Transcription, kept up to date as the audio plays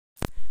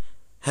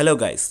Hello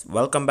guys,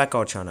 welcome back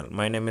our channel.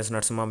 My name is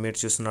Narasimha. మీరు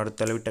చూస్తున్నారు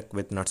Telugu tech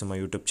with Narasimha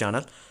YouTube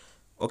channel.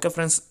 Okay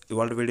friends,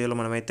 ఇవాళ వీడియోలో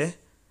మనమైతే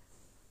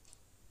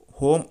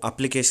home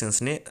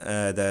అప్లికేషన్స్ని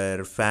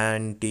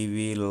fan,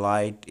 TV,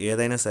 light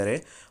ఏదైనా సరే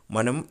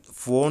మనం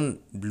ఫోన్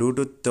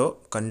బ్లూటూత్తో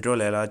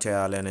కంట్రోల్ ఎలా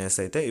చేయాలి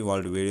అనేసి అయితే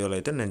ఇవాళ వీడియోలో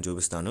అయితే నేను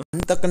చూపిస్తాను.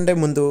 అంతకంటే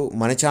ముందు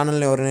మన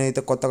ఛానల్ని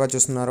ఎవరైనా కొత్తగా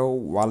చూస్తున్నారో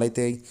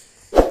వాళ్ళైతే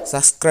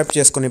సబ్స్క్రైబ్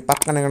చేసుకొని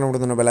పక్కన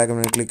కనబడుతున్న బెల్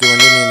ఐకాన్ క్లిక్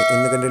ఇవ్వండి.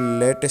 ఎందుకంటే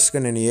లేటెస్ట్గా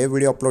నేను ఏ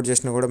వీడియో అప్లోడ్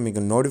చేసినా కూడా మీకు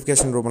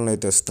నోటిఫికేషన్ రూపంలో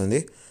అయితే వస్తుంది.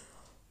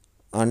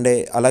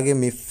 అలాగే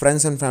మీ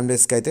ఫ్రెండ్స్ అండ్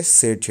ఫ్యామిలీస్కి అయితే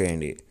షేర్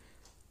చేయండి.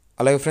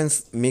 అలాగే ఫ్రెండ్స్,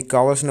 మీకు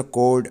కావాల్సిన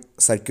కోడ్,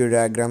 సర్క్యూట్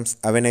డయాగ్రామ్స్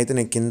అవన్నీ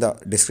నేను కింద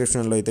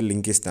డిస్క్రిప్షన్లో అయితే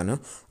లింక్ ఇస్తాను.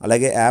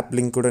 అలాగే యాప్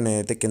లింక్ కూడా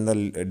నేనైతే కింద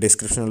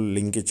డిస్క్రిప్షన్లో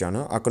లింక్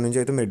ఇచ్చాను. అక్కడ నుంచి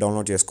అయితే మీరు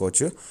డౌన్లోడ్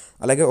చేసుకోవచ్చు.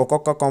 అలాగే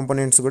ఒక్కొక్క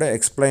కాంపోనెంట్స్ కూడా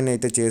ఎక్స్ప్లెయిన్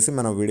అయితే చేసి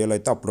మన వీడియోలో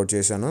అయితే అప్లోడ్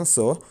చేశాను.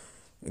 సో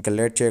ఇంకా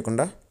లేట్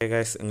చేయకుండా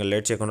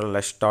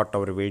let's start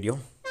our video.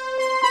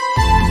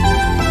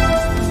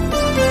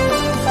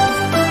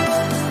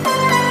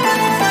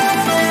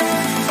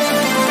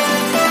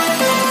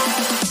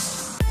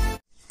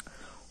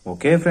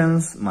 Okay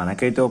friends,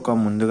 మనకైతే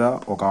ముందుగా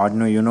ఒక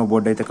ఆర్డినో యూనో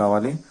బోర్డ్ అయితే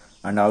కావాలి.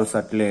 అండ్ ఆల్సో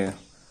అట్లే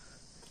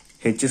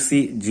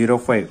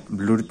HC05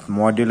 బ్లూటూత్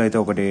మాడ్యూల్ అయితే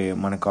ఒకటి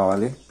మనకు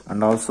కావాలి.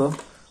 అండ్ ఆల్సో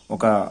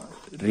ఒక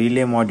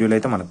రీలే మాడ్యూల్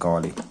అయితే మనకు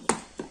కావాలి.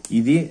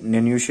 ఇది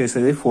నేను యూజ్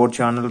చేసేది 4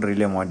 ఛానల్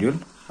రిలే మాడ్యూల్.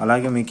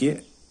 అలాగే మీకు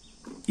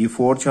ఈ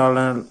 4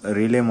 ఛానల్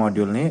రిలే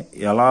మాడ్యూల్ని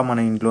ఎలా మన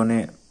ఇంట్లోనే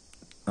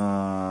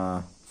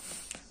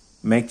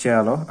మేక్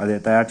చేయాలో,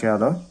 తయారు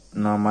చేయాలో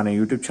మన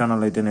యూట్యూబ్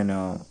ఛానల్ అయితే నేను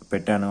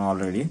పెట్టాను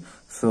ఆల్రెడీ.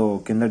 సో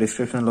కింద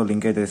డిస్క్రిప్షన్లో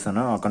లింక్ అయితే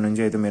ఇస్తాను. అక్కడ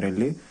నుంచి అయితే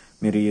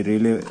మీరు ఈ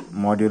రిలే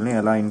మాడ్యూల్ని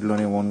ఎలా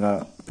ఇంట్లోనే ఓన్గా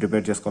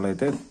ప్రిపేర్ చేసుకోవాలో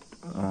అయితే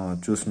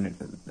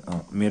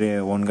మీరే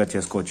ఓన్గా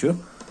చేసుకోవచ్చు.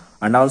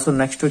 అండ్ ఆల్సో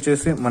నెక్స్ట్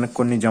వచ్చేసి మనకు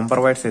కొన్ని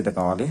జంపర్ వైర్స్ అయితే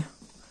కావాలి.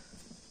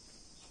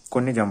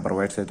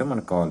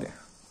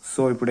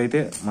 సో ఇప్పుడైతే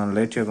మనం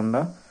లేట్ చేయకుండా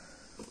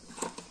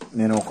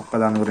నేను ఒక్కొక్క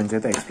దాని గురించి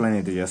అయితే ఎక్స్ప్లెయిన్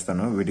అయితే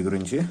చేస్తాను. వీటి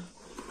గురించి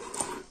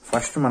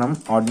ఫస్ట్ మనం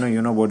ఆర్డినో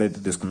యూనో బోర్డ్ అయితే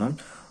తీసుకుందాం.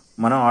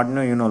 మనం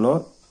ఆర్డినో యూనోలో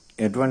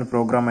ఎటువంటి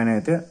ప్రోగ్రామ్ అయినా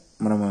అయితే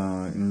మనం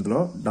ఇందులో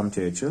డంప్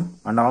చేయొచ్చు.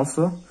 అండ్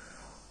ఆల్సో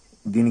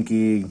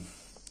దీనికి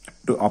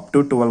అప్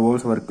టు 12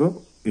 volts వరకు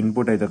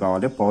ఇన్పుట్ అయితే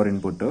కావాలి, పవర్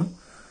ఇన్పుట్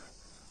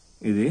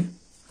ఇది.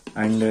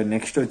 అండ్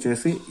నెక్స్ట్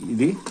వచ్చేసి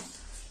ఇది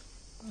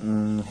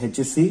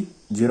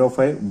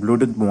HC05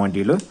 బ్లూటూత్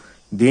మాడ్యూల్.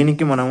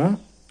 దీనికి మనము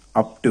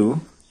అప్ టు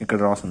ఇక్కడ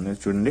రాస్తుంది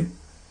చూడండి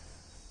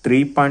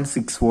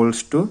 3.6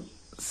 volts to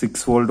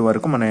 6 volt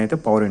వరకు మనం అయితే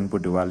పవర్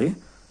ఇన్పుట్ ఇవ్వాలి.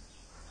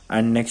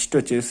 అండ్ నెక్స్ట్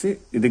వచ్చేసి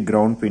ఇది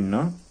గ్రౌండ్ పిన్,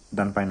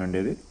 దానిపైన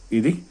ఉండేది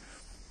ఇది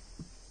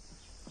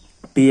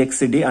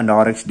TXD and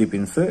RXD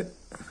pins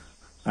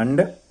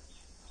and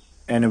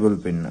enable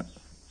pin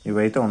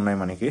ఇవైతే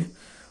ఉన్నాయి.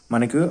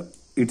 మనకు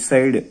ఇటు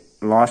సైడ్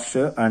లాస్ట్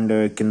అండ్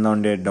కింద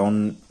ఉండే డౌన్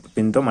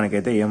పిన్తో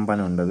మనకైతే ఏం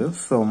పని ఉండదు.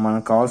 సో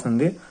మనకు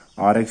కావాల్సింది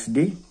RXD,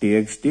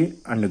 TXD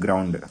and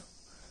ground.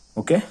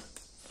 Okay,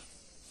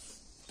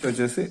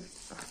 వచ్చేసి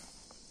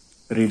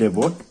రీలే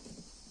board.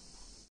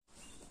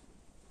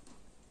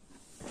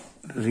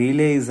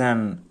 రీలే is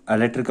an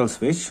electrical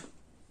switch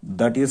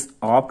that is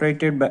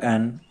operated by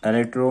an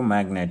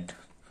electromagnet.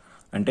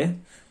 అంటే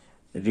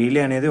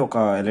రీలే అనేది ఒక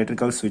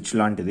ఎలక్ట్రికల్ స్విచ్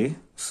లాంటిది.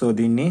 సో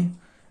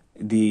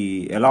ఇది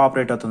ఎలా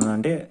ఆపరేట్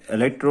అవుతుందంటే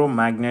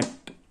ఎలక్ట్రోమాగ్నెట్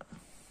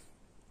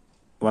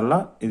వల్ల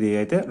ఇది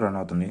అయితే రన్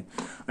అవుతుంది.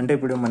 అంటే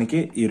ఇప్పుడు మనకి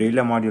ఈ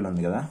రీలే మాడ్యూల్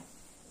ఉంది కదా.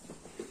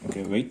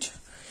 ఓకే వెయిట్,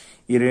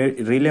 ఈ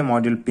రీలే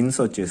మాడ్యూల్ పిన్స్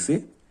వచ్చేసి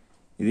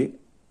ఇది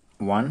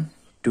 1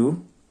 2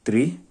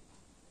 3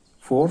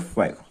 4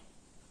 5.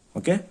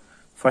 ఓకే,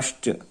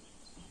 ఫస్ట్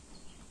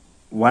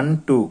 1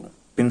 2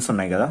 పిన్స్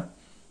ఉన్నాయి కదా.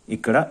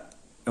 ఇక్కడ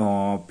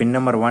పిన్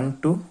నెంబర్ 1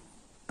 to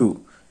 2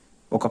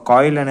 ఒక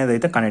కాయిల్ అనేది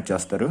అయితే కనెక్ట్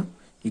చేస్తారు.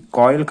 ఈ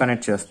కాయిల్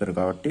కనెక్ట్ చేస్తారు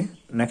కాబట్టి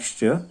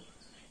నెక్స్ట్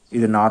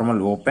ఇది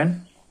నార్మల్ ఓపెన్,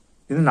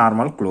 ఇది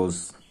నార్మల్ క్లోజ్.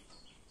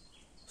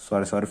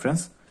 సారీ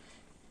ఫ్రెండ్స్,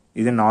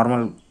 ఇది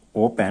నార్మల్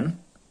ఓపెన్,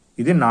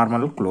 ఇది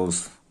normal close.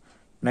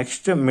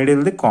 Next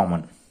మిడిల్ది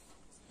common.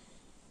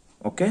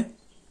 Okay,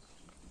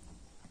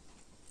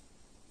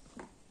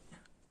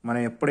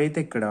 మనం ఎప్పుడైతే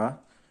ఇక్కడ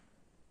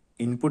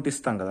ఇన్పుట్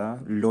ఇస్తాం కదా,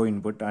 లో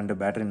ఇన్పుట్ అంటే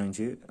బ్యాటరీ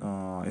నుంచి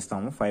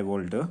ఇస్తాము 5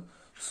 volt.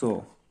 సో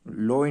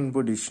లో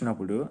ఇన్పుట్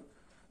ఇచ్చినప్పుడు,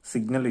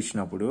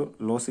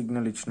 లో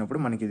సిగ్నల్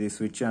ఇచ్చినప్పుడు మనకి ఇది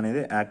స్విచ్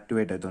అనేది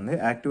యాక్టివేట్ అవుతుంది.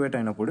 యాక్టివేట్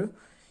అయినప్పుడు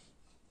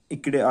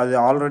ఇక్కడ అది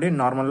ఆల్రెడీ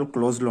నార్మల్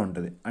క్లోజ్లో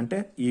ఉంటుంది. అంటే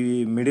ఈ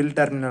మిడిల్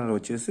టెర్మినల్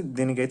వచ్చేసి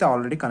దీనికైతే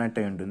ఆల్రెడీ కనెక్ట్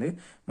అయి ఉంటుంది.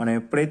 మనం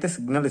ఎప్పుడైతే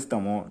సిగ్నల్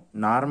ఇస్తామో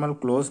నార్మల్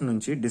క్లోజ్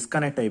నుంచి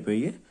డిస్కనెక్ట్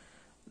అయిపోయి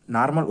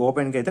నార్మల్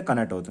ఓపెన్కి అయితే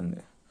కనెక్ట్ అవుతుంది.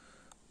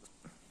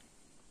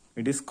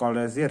 It is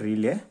called as a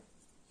రీలే.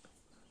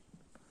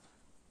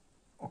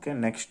 Okay,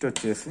 next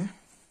వచ్చేసి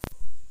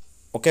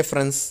ఓకే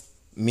ఫ్రెండ్స్,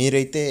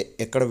 మీరైతే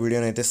ఎక్కడ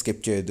వీడియోని అయితే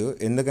స్కిప్ చేయొద్దు.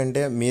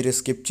 ఎందుకంటే మీరు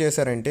స్కిప్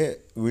చేశారంటే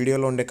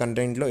వీడియోలో ఉండే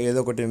కంటెంట్లో ఏదో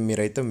ఒకటి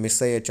మీరైతే మిస్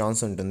అయ్యే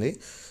ఛాన్స్ ఉంటుంది.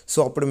 సో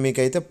అప్పుడు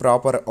మీకైతే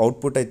ప్రాపర్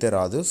అవుట్పుట్ అయితే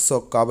రాదు. సో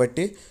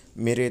కాబట్టి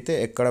మీరైతే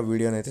ఎక్కడ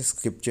వీడియోని అయితే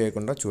స్కిప్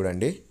చేయకుండా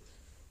చూడండి.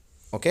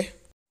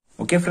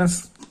 ఓకే ఫ్రెండ్స్,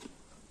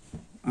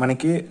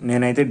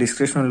 నేనైతే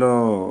డిస్క్రిప్షన్లో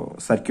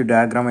సర్క్యూట్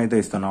డయాగ్రామ్ అయితే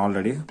ఇస్తాను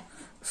ఆల్రెడీ.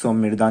 సో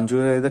మీరు దాని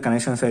చూసి అయితే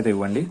కనెక్షన్స్ అయితే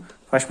ఇవ్వండి.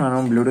 ఫస్ట్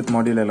మనం బ్లూటూత్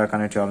మాడ్యూల్ ఎలా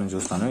కనెక్ట్ చేయాలని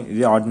చూస్తాను.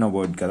 ఇది ఆర్డినో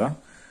బోర్డ్ కదా,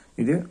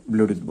 ఇది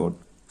బ్లూటూత్ బోర్డ్.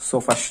 సో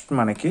ఫస్ట్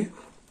మనకి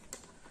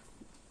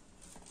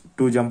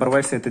 2 జంపర్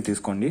వైర్స్ అయితే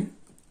తీసుకోండి.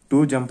 2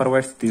 జంపర్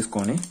వైర్స్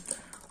తీసుకొని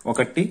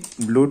ఒకటి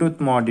బ్లూటూత్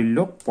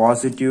మాడ్యూల్లో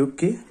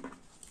పాజిటివ్కి,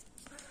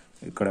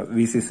 ఇక్కడ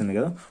VCC ఉంది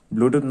కదా,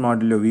 బ్లూటూత్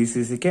మాడ్యూల్లో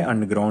VCCకి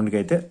అండ్ గ్రౌండ్కి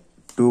అయితే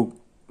 2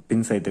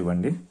 పిన్స్ అయితే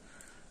ఇవ్వండి.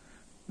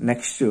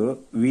 నెక్స్ట్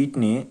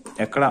వీటిని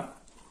ఎక్కడ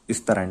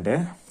ఇస్తారంటే,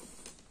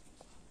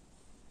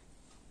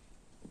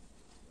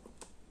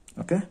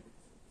 ఓకే,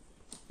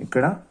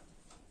 ఇక్కడ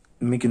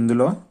మీకు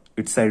ఇందులో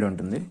ఇటు సైడ్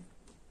ఉంటుంది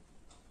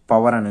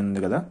పవర్ అని ఉంది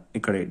కదా,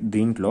 ఇక్కడ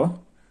దీంట్లో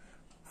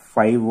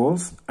 5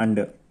 volts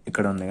అండ్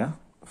ఇక్కడ ఉంది కదా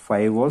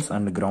 5 volts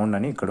అండ్ గ్రౌండ్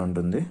అని ఇక్కడ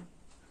ఉంటుంది.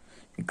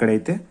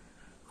 ఇక్కడైతే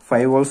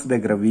 5 volts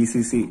దగ్గర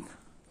VCC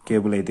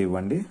కేబుల్ అయితే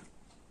ఇవ్వండి.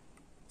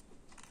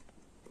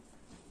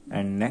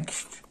 అండ్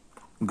నెక్స్ట్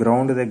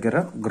గ్రౌండ్ దగ్గర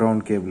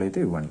గ్రౌండ్ కేబుల్ అయితే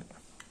ఇవ్వండి.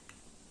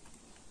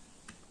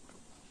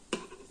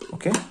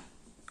 ఓకే,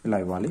 ఇలా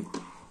ఇవ్వాలి.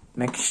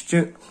 నెక్స్ట్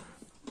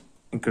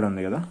ఇక్కడ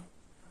ఉంది కదా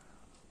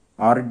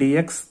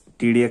RDX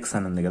TDX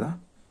అని ఉంది కదా,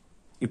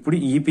 ఇప్పుడు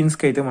ఈ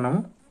పిన్స్కి అయితే మనము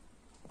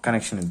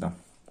కనెక్షన్ ఇద్దాం.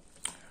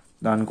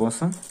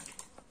 దానికోసం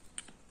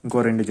ఇంకో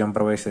 2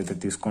 జంపర్ వైర్స్ అయితే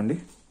తీసుకోండి.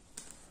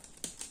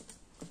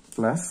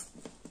 ప్లస్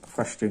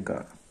ఫస్ట్ ఇంకా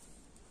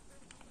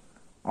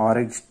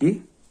RXD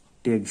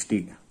TXD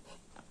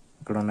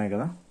ఇక్కడ ఉన్నాయి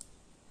కదా,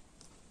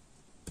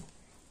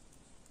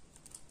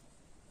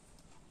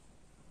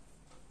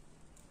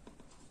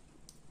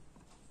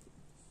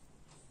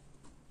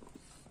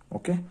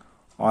 ఓకే,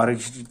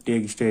 RXD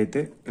TXD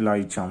అయితే ఇలా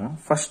ఇచ్చాము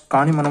ఫస్ట్.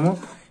 కానీ మనము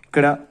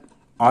ఇక్కడ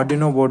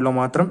ఆర్డినో బోర్డులో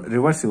మాత్రం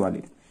రివర్స్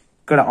ఇవ్వాలి.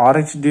 ఇక్కడ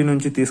RXD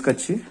నుంచి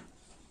తీసుకొచ్చి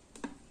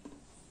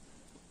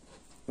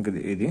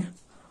ఇది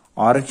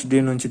RXD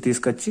నుంచి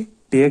తీసుకొచ్చి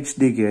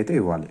TXDకి అయితే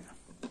ఇవ్వాలి.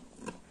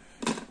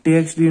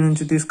 TXD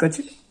నుంచి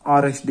తీసుకొచ్చి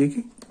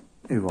RXDకి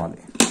ఇవ్వాలి.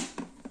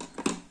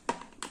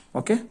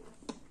 ఓకే,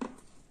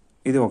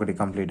 ఇది ఒకటి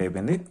కంప్లీట్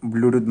అయిపోయింది.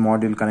 బ్లూటూత్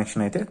మాడ్యూల్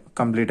కనెక్షన్ అయితే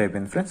కంప్లీట్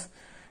అయిపోయింది ఫ్రెండ్స్.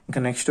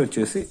 ఇంకా నెక్స్ట్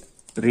వచ్చేసి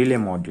రిలే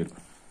మాడ్యూల్.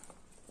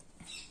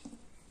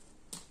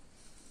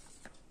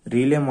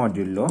 రిలే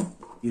మాడ్యూల్లో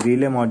ఈ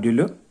relay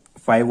module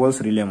 5 volts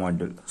relay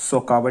module. So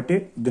కాబట్టి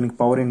దీనికి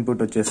పవర్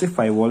ఇన్పుట్ వచ్చేసి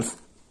 5 volts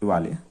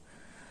ఇవ్వాలి.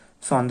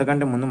 సో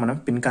అంతకంటే ముందు మనం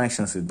పిన్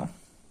కనెక్షన్స్ ఇద్దాం.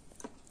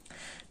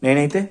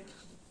 నేనైతే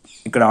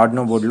ఇక్కడ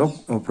ఆర్డినో బోర్డులో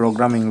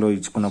ప్రోగ్రామింగ్లో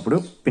ఇచ్చుకున్నప్పుడు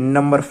పిన్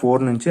నెంబర్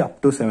 4 నుంచి అప్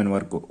టు 7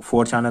 వరకు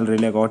 4 ఛానల్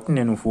రిలే కాబట్టి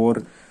నేను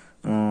 4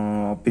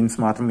 పిన్స్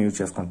మాత్రం యూజ్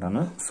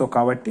చేసుకుంటాను. సో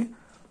కాబట్టి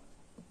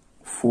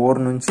 4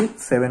 నుంచి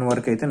 7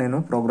 వరకు అయితే నేను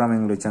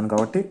ప్రోగ్రామింగ్లో ఇచ్చాను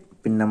కాబట్టి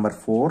పిన్ నెంబర్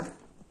 4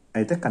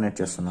 అయితే కనెక్ట్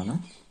చేస్తున్నాను.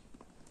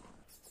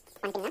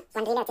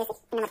 వన్ రిలే వచ్చేసి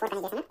పిన్ నెంబర్ 4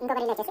 కనెక్ట్ చేశాను. ఇంకొక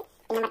రిలే వచ్చేసి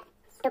పిన్ నెంబర్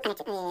 2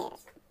 కనెక్ట్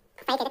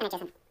 5 అయితే కనెక్ట్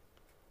చేశాను.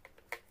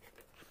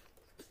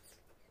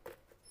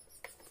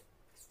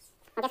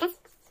 ఓకే ఫ్రెండ్స్,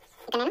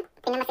 ఇక్కడ నేను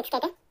పిన్ నెంబర్ 6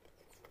 అయితే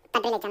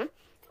థర్డ్ రిలే ఇచ్చాను.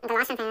 ఇంకా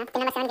లాస్ట్ పిన్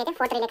నెంబర్ 7 అయితే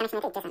ఫోర్త్ రిలే కనెక్షన్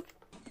అయితే ఇచ్చేసాను.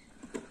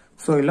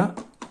 సో ఇలా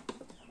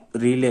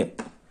రిలే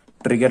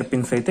ట్రిగర్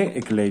పిన్స్ అయితే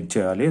ఇక్కడ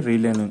ఇచ్చేయాలి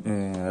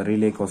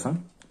రిలే కోసం.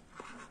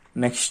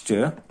 నెక్స్ట్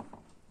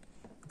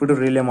ఇప్పుడు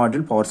రిలే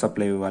మాడ్యూల్ పవర్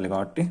సప్లై ఇవ్వాలి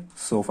కాబట్టి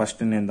సో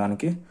ఫస్ట్ నేను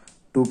దానికి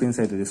 2 పిన్స్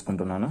అయితే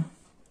తీసుకుంటున్నాను.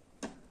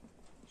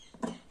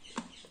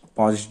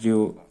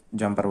 పాజిటివ్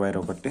జంపర్ వైర్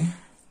ఒకటి,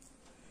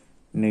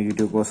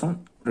 నెగిటివ్ కోసం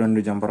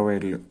 2 జంపర్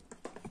వైర్లు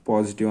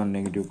పాజిటివ్ అండ్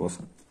నెగిటివ్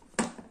కోసం.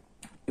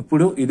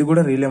 ఇప్పుడు ఇది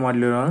కూడా రిలే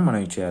మాడ్యూల్లో మనం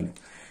ఇచ్చేయాలి.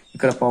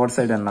 ఇక్కడ పవర్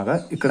సైడ్ అన్నాగా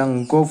ఇక్కడ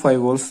ఇంకో 5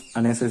 volts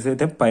అనేసి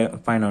అయితే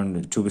పైన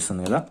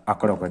చూపిస్తుంది కదా,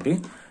 అక్కడ ఒకటి.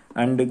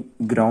 అండ్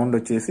గ్రౌండ్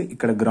వచ్చేసి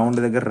ఇక్కడ గ్రౌండ్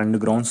దగ్గర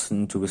 2 గ్రౌండ్స్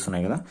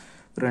చూపిస్తున్నాయి కదా,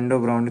 రెండో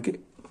గ్రౌండ్కి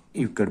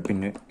ఇక్కడ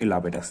పిన్ ఇలా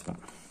పెట్టేస్తాం.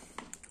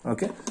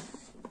 ఓకే,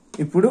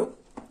 ఇప్పుడు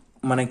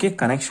మనకి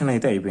కనెక్షన్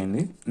అయితే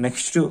అయిపోయింది.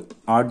 నెక్స్ట్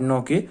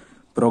ఆర్డినోకి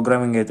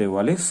ప్రోగ్రామింగ్ అయితే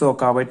ఇవ్వాలి. సో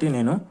కాబట్టి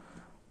నేను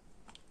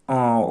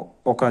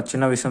ఒక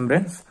చిన్న విషయం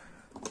ఫ్రెండ్స్,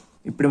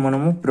 ఇప్పుడు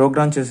మనము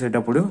ప్రోగ్రామ్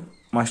చేసేటప్పుడు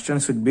must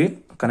and should be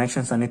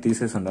connections అన్ని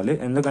తీసేసి ఉండాలి.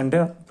 ఎందుకంటే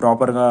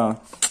ప్రాపర్గా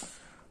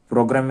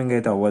ప్రోగ్రామింగ్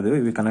అయితే అవ్వదు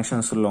ఇవి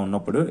కనెక్షన్స్లో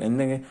ఉన్నప్పుడు.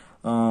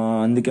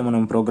 అందుకే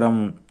మనం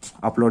ప్రోగ్రామ్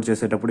అప్లోడ్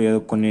చేసేటప్పుడు ఏదో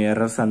కొన్ని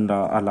ఎర్రర్స్ అండ్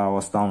అలా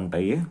వస్తూ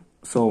ఉంటాయి.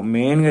 సో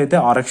మెయిన్గా అయితే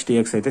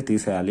RxTX అయితే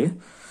తీసేయాలి.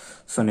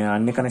 సో నేను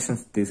అన్ని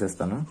కనెక్షన్స్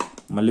తీసేస్తాను.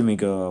 మళ్ళీ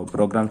మీకు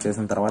ప్రోగ్రామ్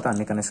చేసిన తర్వాత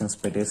అన్ని కనెక్షన్స్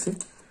పెట్టేసి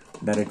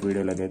డైరెక్ట్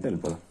వీడియోలోకి అయితే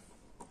వెళ్ళిపోదాం.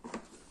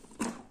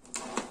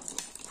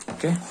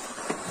 ఓకే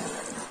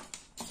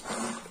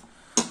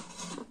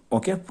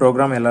ఓకే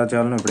ప్రోగ్రామ్ ఎలా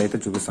చేయాలో ఇప్పుడైతే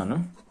చూపిస్తాను.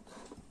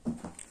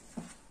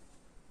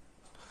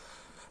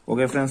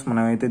 ఓకే ఫ్రెండ్స్,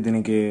 మనమైతే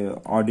దీనికి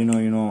ఆర్డినో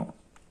యూనో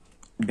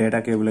డేటా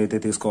కేబుల్ అయితే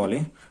తీసుకోవాలి.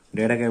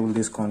 డేటా కేబుల్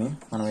తీసుకొని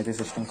మనమైతే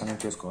సిస్టమ్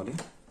కనెక్ట్ చేసుకోవాలి.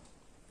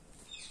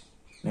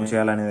 నేను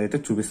చేయాలనేది అయితే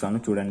చూపిస్తాను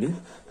చూడండి.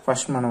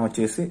 ఫస్ట్ మనం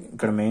వచ్చేసి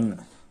ఇక్కడ మెయిన్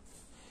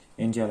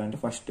ఏం చేయాలంటే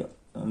ఫస్ట్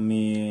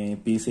మీ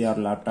పీసీఆర్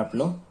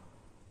ల్యాప్టాప్లో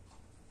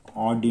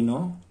ఆర్డినో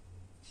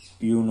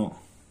యూనో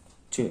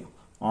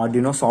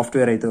ఆర్డినో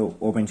సాఫ్ట్వేర్ అయితే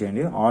ఓపెన్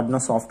చేయండి. Arduino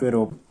software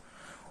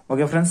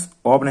okay friends,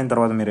 open అయిన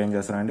తర్వాత మీరు ఏం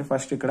చేస్తారంటే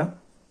ఫస్ట్ ఇక్కడ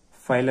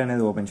ఫైల్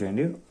అనేది ఓపెన్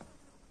చేయండి.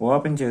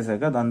 ఓపెన్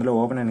చేశాక అందులో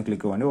ఓపెన్ అని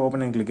క్లిక్ ఇవ్వండి.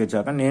 ఓపెన్ అని క్లిక్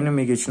ఇచ్చాక నేను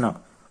మీకు ఇచ్చిన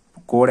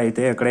కోడ్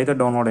అయితే ఎక్కడైతే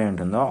డౌన్లోడ్ అయి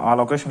ఉంటుందో ఆ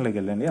లొకేషన్లోకి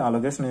వెళ్ళండి. ఆ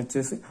లొకేషన్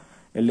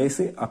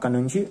వెళ్ళేసి అక్కడ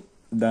నుంచి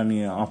దాన్ని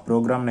ఆ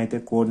ప్రోగ్రామ్ని అయితే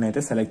కోడ్ని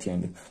అయితే సెలెక్ట్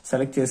చేయండి.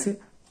 సెలెక్ట్ చేసి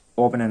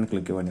ఓపెన్ అని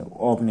క్లిక్ ఇవ్వండి.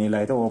 ఇలా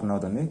అయితే ఓపెన్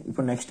అవుతుంది.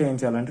 ఇప్పుడు నెక్స్ట్ ఏం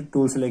చేయాలంటే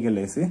టూల్స్లోకి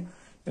వెళ్ళేసి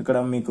ఇక్కడ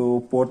మీకు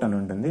పోర్ట్ అని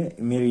ఉంటుంది.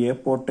 మీరు ఏ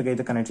పోర్ట్కి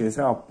అయితే కనెక్ట్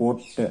చేసారో ఆ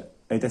పోర్ట్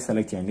అయితే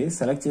సెలెక్ట్ చేయండి.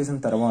 సెలెక్ట్ చేసిన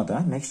తర్వాత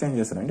నెక్స్ట్ ఏం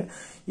చేస్తారంటే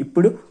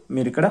ఇప్పుడు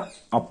మీరు ఇక్కడ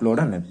అప్లోడ్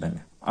అని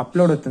ఎత్తండి.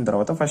 అప్లోడ్ వచ్చిన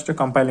తర్వాత ఫస్ట్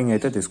కంపైలింగ్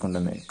అయితే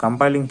తీసుకుంటుంది.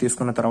 కంపైలింగ్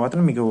తీసుకున్న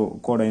తర్వాత మీకు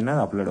కోడ్ అయినా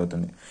అప్లోడ్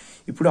అవుతుంది.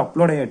 ఇప్పుడు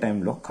అప్లోడ్ అయ్యే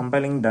టైంలో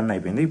కంపైలింగ్ డన్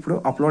అయిపోయింది. ఇప్పుడు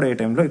అప్లోడ్ అయ్యే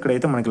టైంలో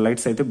ఇక్కడైతే మనకి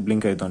లైట్స్ అయితే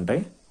బ్లింక్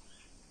అవుతుంటాయి.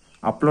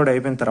 అప్లోడ్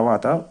అయిపోయిన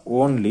తర్వాత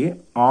only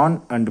on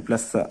and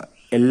plus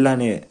L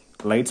అనే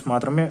లైట్స్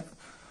మాత్రమే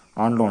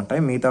ఆన్లో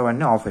ఉంటాయి,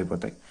 మిగతావన్నీ ఆఫ్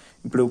అయిపోతాయి.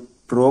 ఇప్పుడు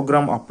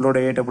ప్రోగ్రామ్ అప్లోడ్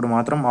అయ్యేటప్పుడు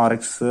మాత్రం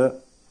ఆర్ఎక్స్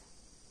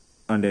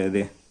అంటే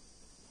అదే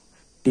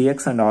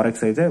టీఎక్స్ అండ్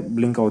ఆర్ఎక్స్ అయితే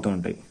బ్లింక్ అవుతూ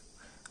ఉంటాయి.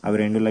 అవి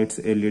రెండు లైట్స్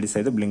ఎల్ఈడీస్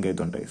అయితే బ్లింక్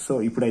అవుతుంటాయి. సో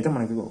ఇప్పుడైతే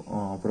మనకి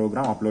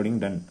ప్రోగ్రామ్ అప్లోడింగ్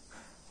డన్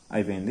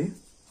అయిపోయింది.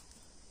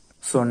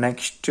 సో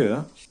నెక్స్ట్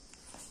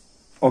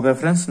ఓకే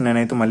ఫ్రెండ్స్,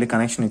 నేనైతే మళ్ళీ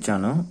కనెక్షన్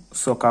ఇచ్చాను.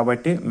 సో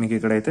కాబట్టి మీకు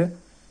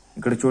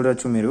ఇక్కడ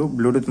చూడొచ్చు, మీరు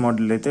బ్లూటూత్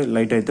మాడ్యూల్ అయితే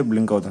లైట్ అయితే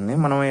బ్లింక్ అవుతుంది.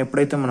 మనం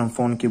ఎప్పుడైతే మనం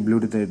ఫోన్కి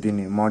బ్లూటూత్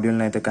దీన్ని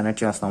మాడ్యూల్ని అయితే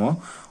కనెక్ట్ చేస్తామో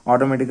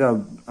ఆటోమేటిక్గా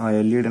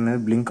ఎల్ఈడి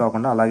అనేది బ్లింక్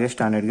కాకుండా అలాగే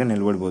స్టాండర్డ్గా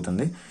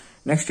నిలబడిపోతుంది.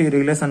 నెక్స్ట్ ఈ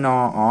రిలేస్ అన్ని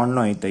ఆన్లో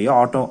అవుతాయి.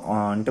 ఆటో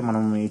అంటే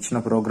మనం ఇచ్చిన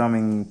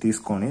ప్రోగ్రామింగ్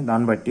తీసుకొని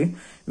దాన్ని బట్టి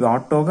ఇవి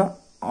ఆటోగా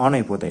ఆన్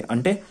అయిపోతాయి.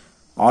 అంటే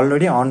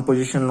ఆల్రెడీ ఆన్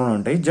పొజిషన్లో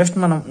ఉంటాయి. జస్ట్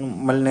మనం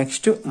మళ్ళీ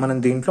నెక్స్ట్ మనం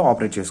దీంట్లో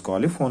ఆపరేట్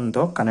చేసుకోవాలి.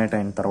 ఫోన్తో కనెక్ట్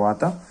అయిన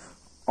తర్వాత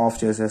ఆఫ్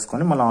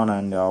చేసేసుకొని మళ్ళీ ఆన్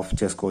అండ్ ఆఫ్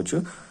చేసుకోవచ్చు.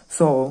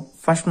 సో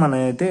ఫస్ట్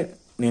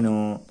నేను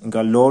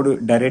ఇంకా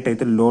డైరెక్ట్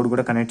అయితే లోడ్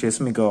కూడా కనెక్ట్ చేసి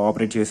మీకు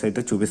ఆపరేట్ చేసి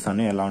అయితే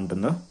చూపిస్తాను ఎలా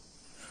ఉంటుందో.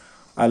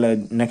 అలా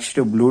నెక్స్ట్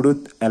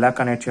బ్లూటూత్ ఎలా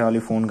కనెక్ట్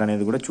చేయాలి ఫోన్కి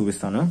అనేది కూడా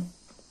చూపిస్తాను.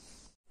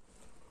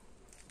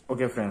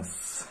 ఓకే ఫ్రెండ్స్,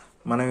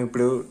 మనం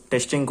ఇప్పుడు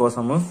టెస్టింగ్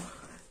కోసము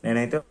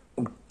నేనైతే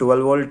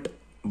 12 వోల్ట్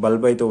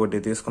బల్బ్ అయితే ఒకటి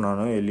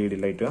తీసుకున్నాను, ఎల్ఈడి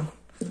లైట్.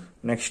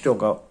 నెక్స్ట్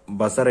ఒక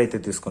బజర్ అయితే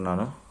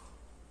తీసుకున్నాను.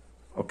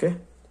 ఓకే,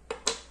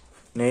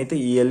 నేనైతే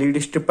ఈ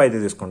ఎల్ఈడి స్ట్రిప్ అయితే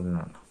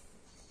తీసుకుంటున్నాను.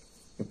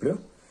 ఇప్పుడు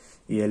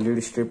ఈ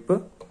ఎల్ఈడి స్ట్రిప్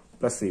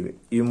ప్లస్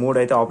ఈ మూడు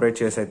అయితే ఆపరేట్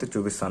చేసి అయితే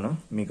చూపిస్తాను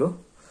మీకు.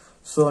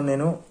 సో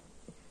నేను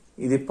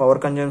ఇది పవర్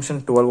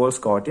కన్జంప్షన్ 12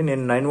 వోల్ట్స్ కాబట్టి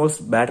నేను 9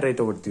 వోల్ట్స్ బ్యాటరీ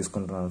అయితే ఒకటి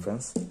తీసుకుంటున్నాను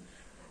ఫ్రెండ్స్.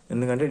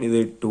 ఎందుకంటే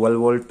ఇది 12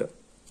 వోల్ట్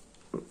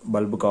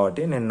బల్బ్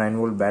కాబట్టి నేను 9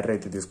 వోల్ట్ బ్యాటరీ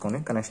అయితే తీసుకొని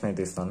కనెక్షన్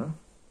అయితే ఇస్తాను.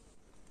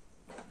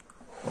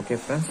 ఓకే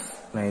ఫ్రెండ్స్,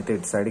 నేనైతే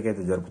ఇటు సైడ్కి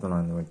అయితే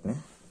జరుపుతున్నాను వీటిని,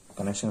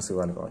 కనెక్షన్స్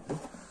ఇవ్వాలి కాబట్టి.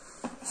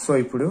 సో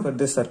ఇప్పుడు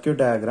పెద్ద సర్క్యూట్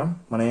డయాగ్రామ్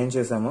మనం ఏం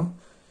చేసాము,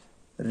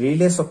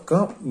 రిలేస్ యొక్క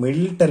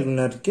మిడిల్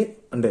టెర్మినల్కి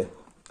అంటే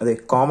అదే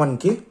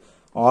కామన్కి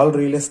ఆల్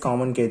రిలేస్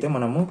కామన్కి అయితే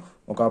మనము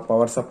ఒక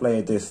పవర్ సప్లై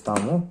అయితే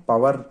ఇస్తాము.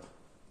 పవర్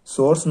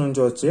సోర్స్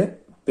నుంచి వచ్చే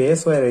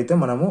పేస్ వైర్ అయితే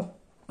మనము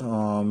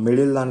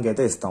మిడిల్ దానికి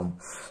అయితే ఇస్తాము.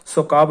 సో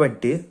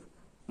కాబట్టి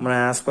మన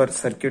యాజ్ పర్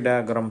సర్క్యూట్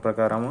డయాగ్రామ్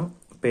ప్రకారం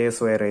పేస్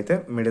వైర్ అయితే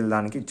మిడిల్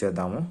దానికి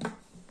ఇచ్చేద్దాము.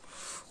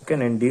 ఓకే,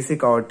 నేను డీసీ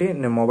కాబట్టి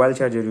నేను మొబైల్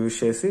ఛార్జర్ యూజ్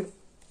చేసి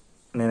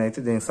నేనైతే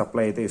దీనికి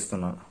సప్లై అయితే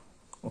ఇస్తున్నాను.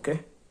 Okay,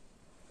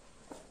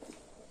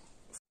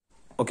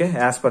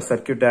 as per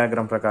circuit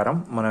diagram ప్రకారం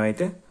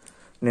మనమైతే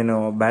నేను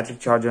బ్యాటరీ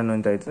ఛార్జర్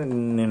నుంచి అయితే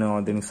నేను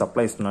దీనికి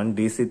సప్లై ఇస్తున్నాను,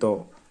 డీసీతో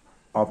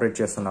ఆపరేట్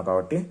చేస్తున్నా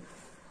కాబట్టి.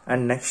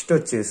 అండ్ నెక్స్ట్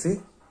వచ్చేసి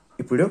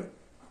ఇప్పుడు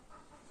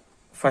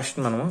ఫస్ట్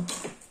మనము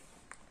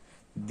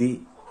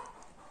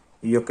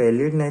ఈ యొక్క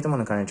ఎల్ఈడిని అయితే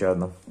మనం కనెక్ట్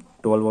చేద్దాం,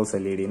 12 వోల్ట్స్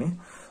ఎల్ఈడిని.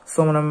 సో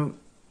మనం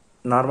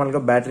నార్మల్గా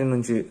బ్యాటరీ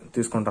నుంచి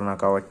తీసుకుంటున్నా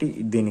కాబట్టి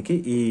దీనికి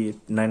ఈ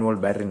 9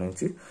 వోల్ట్ బ్యాటరీ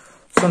నుంచి.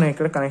 సో నేను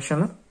ఇక్కడ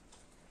కనెక్షన్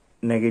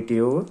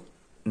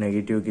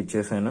నెగిటివ్కి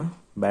ఇచ్చేసాను,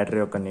 బ్యాటరీ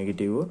యొక్క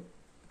నెగిటివ్,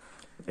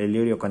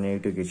 ఎల్ఈడి యొక్క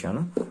నెగిటివ్కి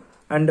ఇచ్చాను.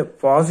 అండ్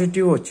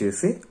పాజిటివ్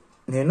వచ్చేసి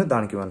నేను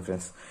దానికి ఇవ్వను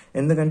ఫ్రెండ్స్,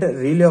 ఎందుకంటే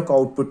రీలే యొక్క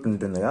అవుట్పుట్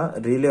ఉంటుంది కదా,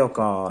 రీలే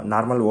యొక్క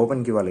నార్మల్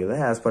ఓపెన్కి ఇవ్వాలి కదా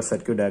యాజ్ పర్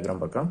సర్క్యూట్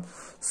డయాగ్రామ్ ప్రకారం.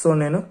 సో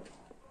నేను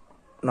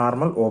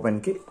నార్మల్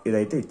ఓపెన్కి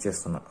ఇదైతే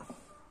ఇచ్చేస్తున్నా.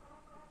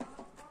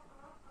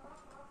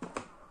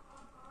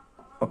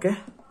 ఓకే,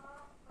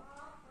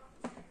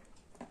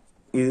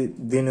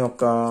 దీని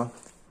యొక్క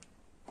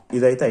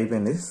ఇదైతే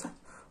అయిపోయింది.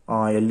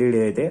 ఎల్ఈడి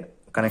అయితే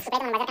కనెక్ట్.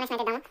 బజర్ కనెక్షన్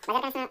అయితే ఇద్దాము.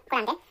 బజర్ కనెక్షన్ కూడా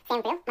అంటే సేమ్.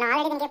 ఇప్పుడు మనం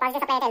ఆల్రెడీ దీనికి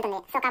పాజిటివ్ సప్లై అయితే వెళ్తుంది.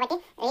 సో కాబట్టి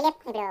రిలే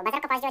ఇప్పుడు బజర్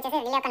యొక్క పాజిటివ్ వచ్చేసి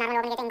రిలే యొక్క నార్మల్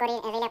ఓపెన్ అయితే ఇంకో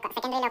రిలే యొక్క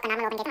సెకండ్ రిలే యొక్క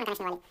నార్మల్ ఓపెన్ అయితే మనం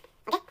కనెక్షన్ ఇవ్వాలి.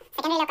 ఓకే,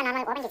 సెకండ్ రిలే యొక్క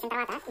నార్మల్ ఓపెన్ చేసిన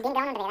తర్వాత దీని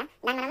గ్రౌండ్ ఉంటుంది కదా,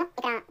 దాన్ని మనం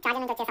ఇక్కడ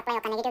ఛార్జర్ నుంచి వచ్చే సప్లై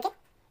యొక్క నెగిటివ్ కి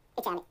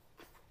ఇచ్చేయాలి.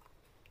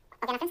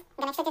 ఓకేనా ఫ్రెండ్స్,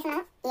 ఇంకా నెక్స్ట్ వచ్చేసి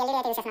మనం ఈ ఎల్ఈడి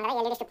అయితే యూస్ చేస్తున్నాం కదా,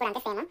 ఎల్ఈడి స్ట్రిప్ కూడా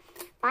అంటే సేమ్.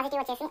 పాజిటివ్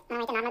వచ్చేసి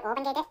మనం అయితే నార్మల్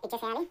ఓపెన్ అయితే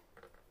ఇచ్చేసేయాలి.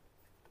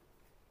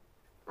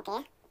 ఓకే,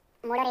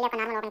 మూడో రిలే యొక్క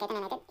నార్మల్ ఓపెన్ అయితే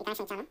నేనైతే ఈ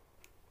కనెక్షన్ ఇచ్చాను.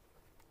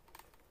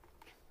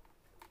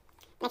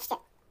 నెక్స్ట్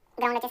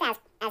గ్రౌండ్ వచ్చేసి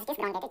యాజ్ ఇట్ ఈస్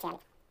గ్రౌండ్ అయితే ఇచ్చేయాలి.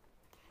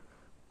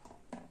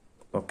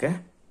 ఓకే,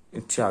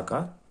 ఇచ్చాక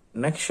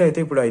నెక్స్ట్ అయితే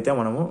ఇప్పుడు అయితే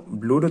మనము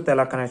బ్లూటూత్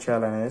ఎలా కనెక్ట్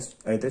చేయాలనేది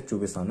అయితే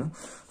చూపిస్తాను.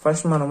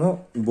 ఫస్ట్ మనము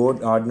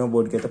ఆర్డినో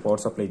బోర్డ్కి అయితే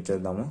పవర్ సప్లై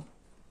ఇచ్చేద్దాము.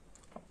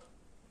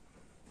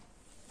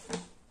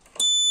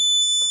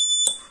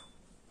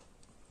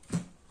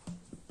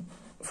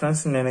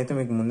 ఫ్రెండ్స్, నేనైతే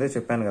మీకు ముందే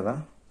చెప్పాను కదా,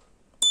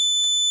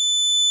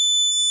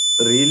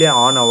 రీలే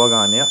ఆన్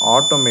అవ్వగానే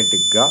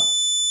ఆటోమేటిక్గా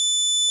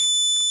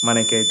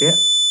మనకైతే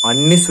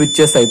అన్ని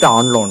స్విచ్చెస్ అయితే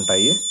ఆన్లో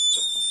ఉంటాయి.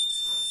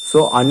 సో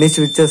అన్ని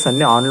స్విచ్చెస్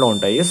అన్ని ఆన్లో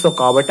ఉంటాయి. సో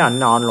కాబట్టి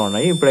అన్ని ఆన్లో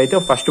ఉన్నాయి. ఇప్పుడైతే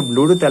ఫస్ట్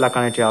బ్లూటూత్ ఎలా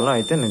కనెక్ట్ చేయాలో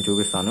అయితే నేను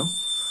చూపిస్తాను.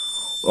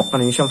 ఒక్క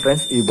నిమిషం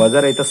ఫ్రెండ్స్, ఈ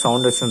బజర్ అయితే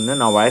సౌండ్ వస్తుంది,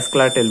 నా వాయిస్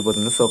క్లారిటీ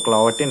వెళ్ళిపోతుంది. సో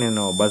కాబట్టి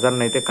నేను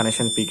బజర్ని అయితే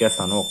కనెక్షన్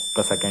పీకేస్తాను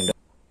ఒక్క సెకండ్.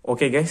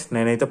 ఓకే గైస్,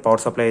 నేనైతే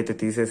పవర్ సప్లై అయితే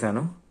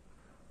తీసేసాను.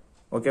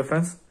 ఓకే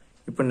ఫ్రెండ్స్,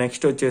 ఇప్పుడు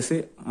నెక్స్ట్ వచ్చేసి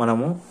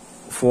మనము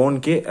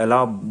ఫోన్కి ఎలా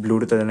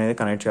బ్లూటూత్ అనేది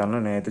కనెక్ట్ చేయాలో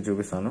నేనైతే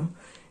చూపిస్తాను.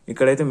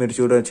 ఇక్కడైతే మీరు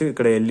చూడవచ్చు,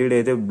 ఇక్కడ ఎల్ఈడి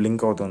అయితే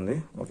బ్లింక్ అవుతుంది.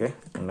 ఓకే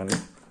ఉండండి,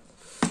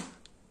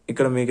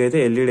 ఇక్కడ మీకైతే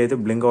ఎల్ఈడి అయితే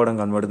బ్లింక్ అవ్వడం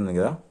కనబడుతుంది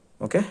కదా.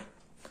 ఓకే,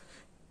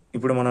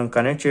 ఇప్పుడు మనం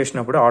కనెక్ట్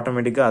చేసినప్పుడు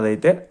ఆటోమేటిక్గా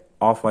అదైతే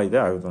ఆఫ్ అయితే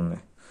అవుతుంది.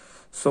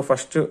 సో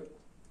ఫస్ట్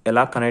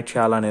ఎలా కనెక్ట్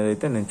చేయాలనేది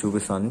అయితే నేను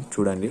చూపిస్తాను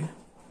చూడండి.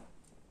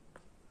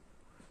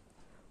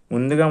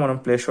 ముందుగా మనం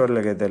ప్లే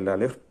స్టోర్లోకి అయితే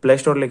వెళ్ళాలి. ప్లే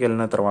స్టోర్లోకి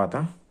వెళ్ళిన తర్వాత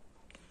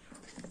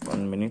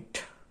 1 minute.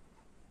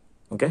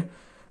 ఓకే,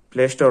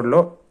 ప్లే స్టోర్లో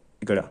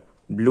ఇక్కడ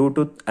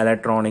బ్లూటూత్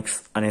ఎలక్ట్రానిక్స్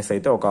అనేసి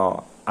అయితే ఒక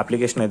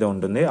అప్లికేషన్ అయితే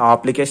ఉంటుంది. ఆ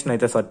అప్లికేషన్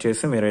అయితే సెర్చ్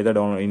చేసి మీరు అయితే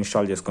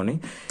ఇన్స్టాల్ చేసుకొని,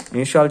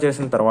 ఇన్స్టాల్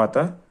చేసిన తర్వాత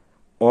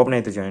ఓపెన్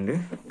అయితే చేయండి.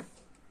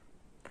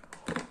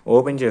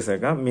 ఓపెన్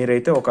చేశాక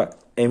మీరైతే ఒక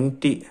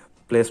ఎంటీ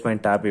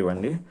ప్లేస్మెంట్ ట్యాప్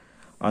ఇవ్వండి.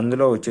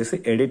 అందులో వచ్చేసి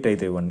ఎడిట్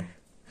అయితే ఇవ్వండి.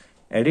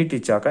 ఎడిట్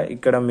ఇచ్చాక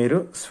ఇక్కడ మీరు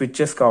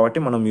స్విచ్చెస్ కాబట్టి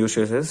మనం యూజ్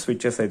చేసేది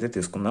స్విచ్చెస్ అయితే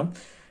తీసుకుందాం.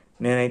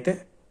 నేనైతే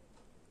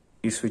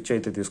ఈ స్విచ్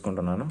అయితే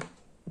తీసుకుంటున్నాను.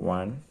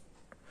 1,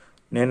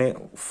 నేను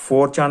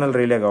 4 ఛానల్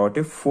రిలే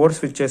కాబట్టి 4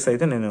 స్విచ్చెస్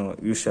అయితే నేను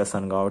యూజ్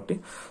చేస్తాను కాబట్టి,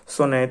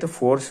 సో నేనైతే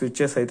 4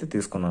 స్విచ్చెస్ అయితే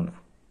తీసుకున్నాను.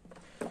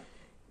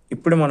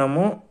 ఇప్పుడు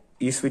మనము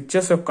ఈ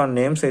స్విచ్చెస్ యొక్క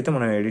నేమ్స్ అయితే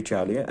మనం ఎడిట్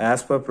చేయాలి.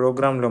 యాజ్ పర్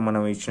ప్రోగ్రామ్లో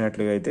మనం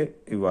ఇచ్చినట్లుగా అయితే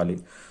ఇవ్వాలి.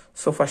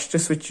 సో ఫస్ట్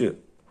స్విచ్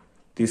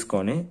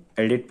తీసుకొని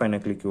ఎడిట్ పైన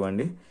క్లిక్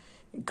ఇవ్వండి.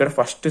 ఇక్కడ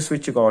ఫస్ట్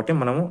స్విచ్ కాబట్టి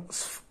మనము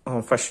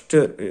ఫస్ట్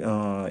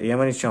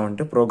ఏమని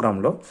ఇచ్చామంటే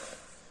ప్రోగ్రాంలో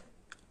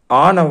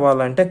ఆన్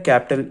అవ్వాలంటే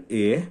క్యాపిటల్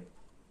ఏ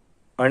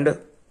అండ్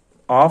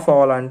ఆఫ్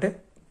అవ్వాలంటే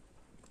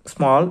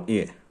స్మాల్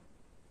ఏ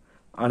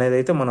అనేది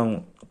అయితే మనం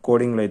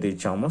కోడింగ్లో అయితే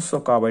ఇచ్చాము. సో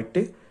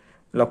కాబట్టి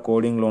ఇలా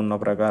కోడింగ్లో ఉన్న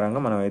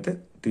ప్రకారంగా మనం అయితే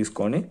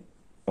తీసుకొని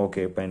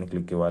ఓకే పైన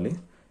క్లిక్ ఇవ్వాలి.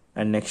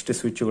 అండ్ నెక్స్ట్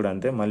స్విచ్ కూడా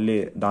అంతే, మళ్ళీ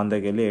దాని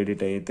దగ్గర వెళ్ళి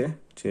ఎడిట్ అయితే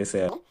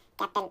చేసేయాలి.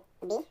 Capital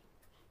B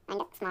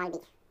and small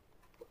B.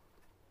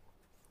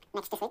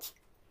 Next switch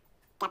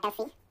capital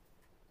C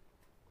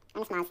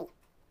and small C.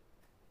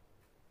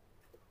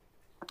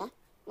 Okay,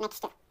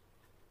 next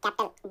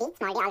capital D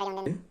small D already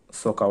ఉంది.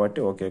 సో కాబట్టి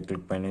ఓకే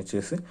క్లిక్ పైన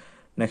ఇచ్చేసి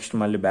నెక్స్ట్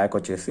మళ్ళీ బ్యాక్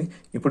వచ్చేసి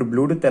ఇప్పుడు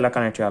బ్లూటూత్ ఎలా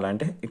కనెక్ట్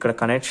చేయాలంటే ఇక్కడ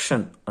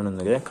కనెక్షన్ అని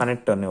ఉంది కదా,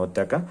 కనెక్ట్ అని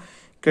వచ్చాక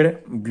ఇక్కడ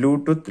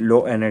బ్లూటూత్ లో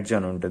ఎనర్జీ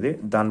అని ఉంటుంది,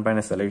 దానిపైన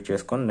సెలెక్ట్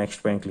చేసుకొని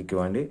నెక్స్ట్ పైన క్లిక్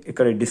ఇవ్వండి.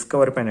 ఇక్కడ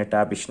డిస్కవర్ పైన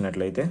ట్యాప్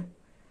ఇచ్చినట్లయితే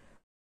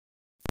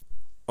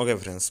ఓకే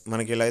ఫ్రెండ్స్,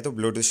 మనకి ఇలా అయితే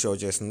బ్లూటూత్ షో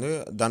చేస్తుంది.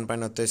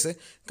 దానిపైన వచ్చేసి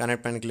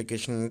కనెక్ట్ పైన క్లిక్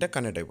చేసినంటే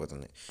కనెక్ట్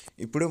అయిపోతుంది.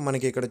 ఇప్పుడు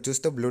మనకి ఇక్కడ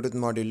చూస్తే బ్లూటూత్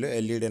మాడ్యూల్లో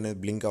ఎల్ఈడి అనేది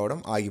బ్లింక్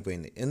అవ్వడం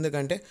ఆగిపోయింది.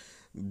 ఎందుకంటే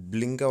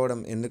బ్లింక్ అవ్వడం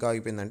ఎందుకు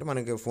ఆగిపోయిందంటే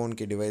మనకి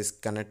ఫోన్కి డివైస్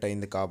కనెక్ట్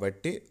అయింది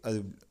కాబట్టి అది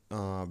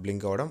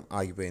బ్లింక్ అవ్వడం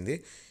ఆగిపోయింది.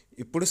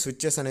 ఇప్పుడు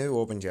స్విచ్చెస్ అనేవి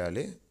ఓపెన్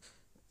చేయాలి.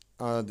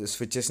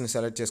 స్విచ్చెస్ని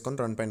సెలెక్ట్ చేసుకొని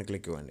రన్ పైన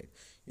క్లిక్ ఇవ్వండి.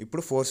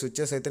 ఇప్పుడు 4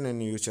 స్విచ్చెస్ అయితే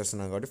నేను యూజ్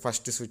చేస్తున్నాను కాబట్టి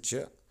ఫస్ట్ స్విచ్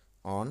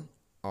ఆన్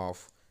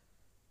ఆఫ్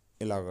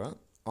ఇలాగా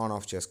ఆన్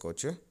ఆఫ్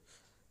చేసుకోవచ్చు.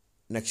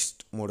 నెక్స్ట్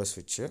మూడో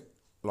స్విచ్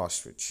లాస్ట్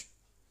స్విచ్.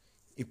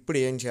 ఇప్పుడు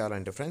ఏం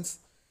చేయాలంటే ఫ్రెండ్స్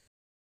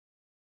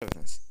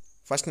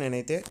ఫస్ట్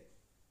నేనైతే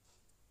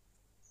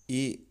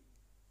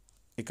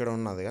ఇక్కడ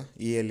ఉన్నదిగా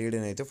ఈ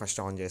ఎల్ఈడిని అయితే ఫస్ట్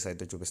ఆన్ చేసి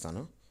అయితే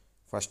చూపిస్తాను.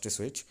 ఫస్ట్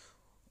స్విచ్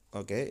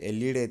ఓకే,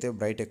 ఎల్ఈడి అయితే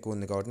బ్రైట్ ఎక్కువ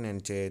ఉంది కాబట్టి నేను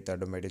అయితే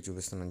అడ్డం బయట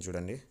చూపిస్తున్నాను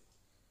చూడండి.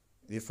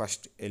 ఇది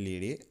ఫస్ట్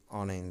ఎల్ఈడి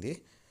ఆన్ అయింది.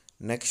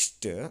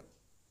 నెక్స్ట్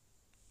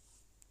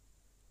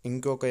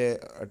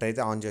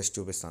ఇంకొకటైతే ఆన్ చేసి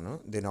చూపిస్తాను,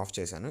 దీన్ని ఆఫ్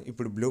చేశాను.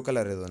 ఇప్పుడు బ్లూ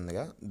కలర్ ఏదో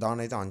ఉందిగా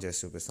దాన్ని అయితే ఆన్ చేసి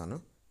చూపిస్తాను.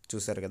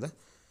 చూసారు కదా,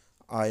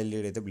 ఆ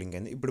ఎల్ఈడి అయితే బ్లింక్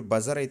అయింది. ఇప్పుడు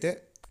బజర్ అయితే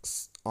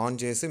ఆన్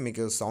చేసి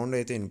మీకు సౌండ్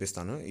అయితే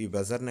వినిపిస్తాను. ఈ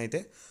బజర్ని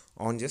అయితే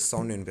ఆన్ చేసి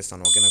సౌండ్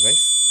వినిపిస్తాను. ఓకేనా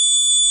గైస్?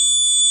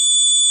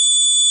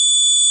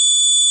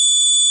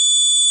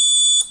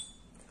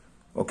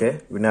 ఓకే,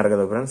 విన్నారు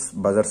కదా ఫ్రెండ్స్,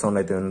 బజర్ సౌండ్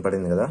అయితే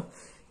వినపడింది కదా.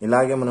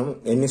 ఇలాగే మనం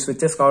ఎన్ని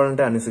స్విచ్చెస్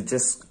కావాలంటే అన్ని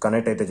స్విచ్చెస్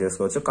కనెక్ట్ అయితే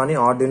చేసుకోవచ్చు. కానీ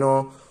ఆర్డినో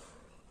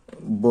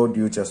బోర్డ్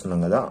యూజ్ చేస్తున్నాం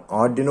కదా,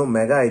 ఆర్డినో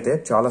మెగా అయితే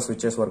చాలా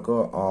స్విచ్చెస్ వరకు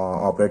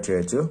ఆపరేట్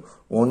చేయొచ్చు.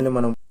 ఓన్లీ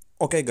మనం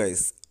ఓకే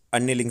గైస్,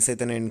 అన్ని లింక్స్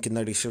అయితే నేను కింద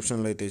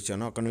డిస్క్రిప్షన్లో అయితే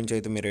ఇచ్చాను, అక్కడ నుంచి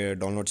అయితే మీరు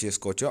డౌన్లోడ్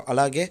చేసుకోవచ్చు.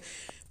 అలాగే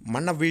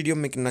మన వీడియో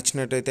మీకు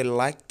నచ్చినట్టయితే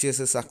లైక్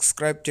చేసి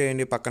సబ్స్క్రైబ్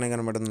చేయండి, పక్కనే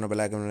కనబడుతున్న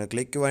బెల్ ఐకాన్ మీద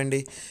క్లిక్ ఇవ్వండి.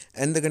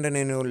 ఎందుకంటే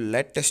నేను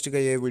లేటెస్ట్గా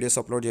ఏ వీడియోస్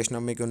అప్లోడ్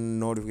చేసినా మీకు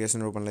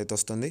నోటిఫికేషన్ రూపంలో అయితే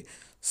వస్తుంది.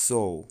 సో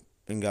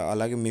ఇంకా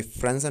అలాగే మీ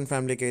ఫ్రెండ్స్ అండ్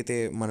ఫ్యామిలీకి అయితే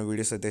మన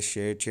వీడియోస్ అయితే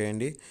షేర్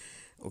చేయండి.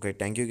 Okay,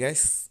 thank you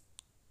guys.